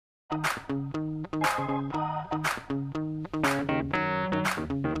What's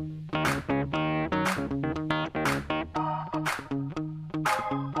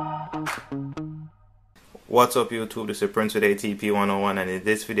up YouTube, this is Prince with ATP 101, and in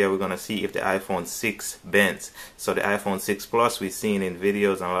this video we're going to see if the iPhone 6 bends. So the iPhone 6 Plus, we've seen in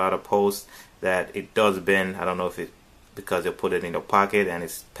videos and a lot of posts that it does bend. I don't know if it's because you put it in your pocket and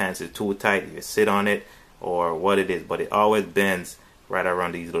its pants is too tight, you sit on it, or what it is, but it always bends right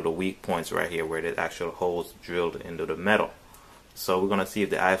around these little weak points right here where the actual holes drilled into the metal. So we're going to see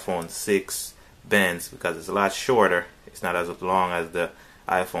if the iPhone 6 bends because it's a lot shorter. It's not as long as the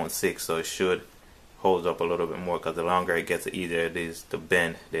iPhone 6, so it should hold up a little bit more because the longer it gets, the easier it is to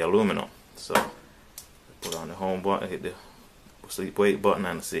bend the aluminum. So put on the home button, hit the sleep wait button,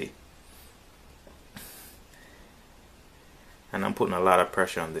 and see. And I'm putting a lot of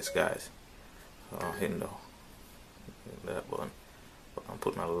pressure on this, guys. So I'm hitting that button. But I'm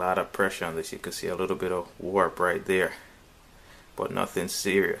putting a lot of pressure on this. You can see a little bit of warp right there, but nothing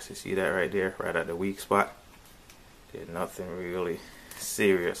serious. You see that right there, right at the weak spot? There's nothing really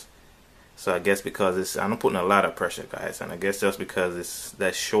serious. So I guess because I'm putting a lot of pressure, guys, and I guess just because it's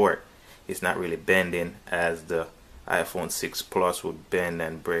that short, it's not really bending as the iPhone 6 Plus would bend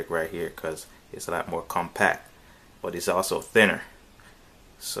and break right here because it's a lot more compact, but it's also thinner.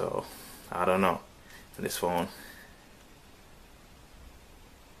 So I don't know. This phone,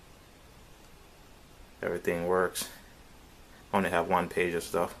 everything works. Only have one page of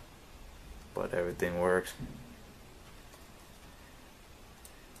stuff, but everything works.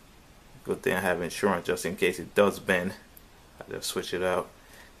 Good thing I have insurance just in case it does bend. I just switch it out.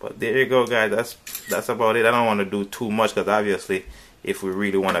 But there you go, guys. That's about it. I don't want to do too much because obviously if we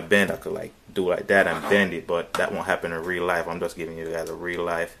really want to bend, I could like do like that and bend it, but that won't happen in real life. I'm just giving you guys a real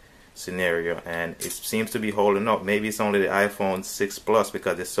life scenario, and it seems to be holding up. Maybe it's only the iPhone 6 Plus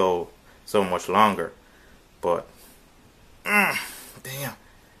because it's so much longer, but damn,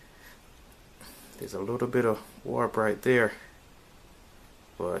 there's a little bit of warp right there,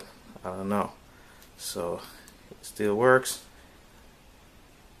 but I don't know. So it still works.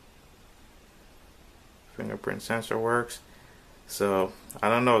 Fingerprint sensor works. So I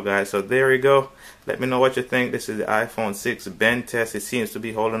don't know, guys. So there you go. Let me know what you think. This is the iPhone 6 bend test. It seems to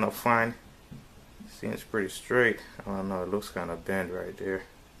be holding up fine. Seems pretty straight. I don't know, it looks kind of bent right there.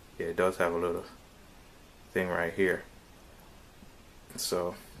 Yeah, it does have a little thing right here.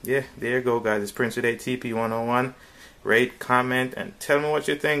 So yeah, there you go, guys. It's Prince with ATP 101. Rate, comment, and tell me what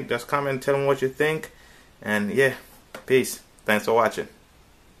you think. Just comment and tell me what you think. And yeah, peace. Thanks for watching.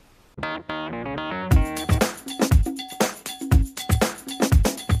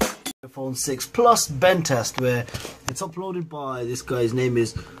 iPhone 6 Plus bend test, where it's uploaded by this guy's name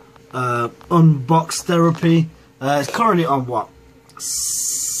is Unbox Therapy. It's currently on what,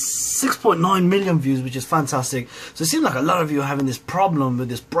 6.9 million views, which is fantastic. So it seems like a lot of you are having this problem with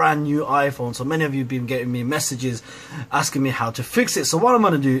this brand new iPhone. So many of you have been getting me messages asking me how to fix it. So what I'm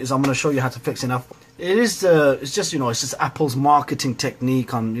going to do is I'm going to show you how to fix it. Now, it's just, you know, it's just Apple's marketing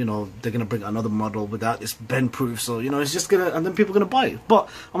technique on, you know, they're going to bring another model without this bend proof. So, you know, it's just going to, and then people are going to buy it. But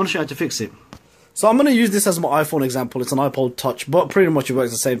I'm going to show you how to fix it. So I'm going to use this as my iPhone example. It's an iPod Touch, but pretty much it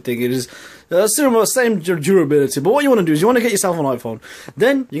works the same thing. It is similar, same durability. But what you want to do is you want to get yourself an iPhone.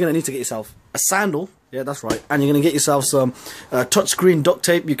 Then you're going to need to get yourself a sandal. Yeah, that's right. And you're going to get yourself some touchscreen duct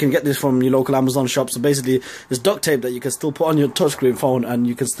tape. You can get this from your local Amazon shop. So basically, it's duct tape that you can still put on your touchscreen phone, and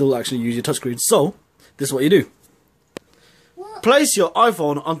you can still actually use your touchscreen. So this is what you do. Place your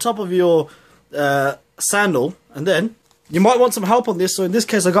iPhone on top of your sandal, and then you might want some help on this. So in this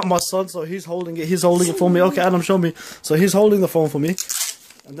case, I got my son, so he's holding it. He's holding it for me. Okay, Adam, show me. So he's holding the phone for me.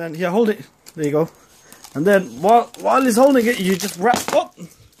 And then, here, hold it. There you go. And then, while he's holding it, you just wrap up.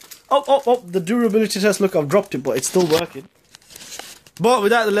 Oh, the durability test. Look, I've dropped it, but it's still working. But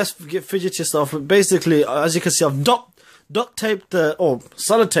without the less fidgety stuff, basically, as you can see, I've duct taped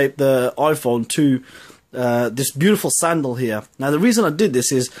sellotaped the iPhone to this beautiful sandal here. Now the reason I did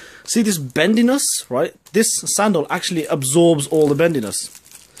this is, see this bendiness, right? This sandal actually absorbs all the bendiness.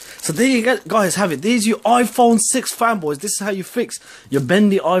 So there you guys have it. These are your iPhone 6 fanboys. This is how you fix your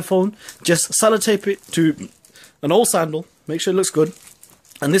bendy iPhone. Just sellotape it to an old sandal. Make sure it looks good.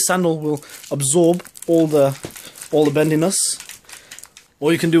 And this sandal will absorb all the bendiness.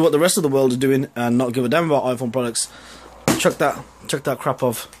 Or you can do what the rest of the world is doing and not give a damn about iPhone products. Chuck that crap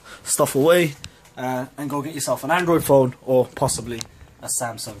of stuff away. And go get yourself an Android phone or possibly a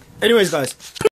Samsung. Anyways, guys.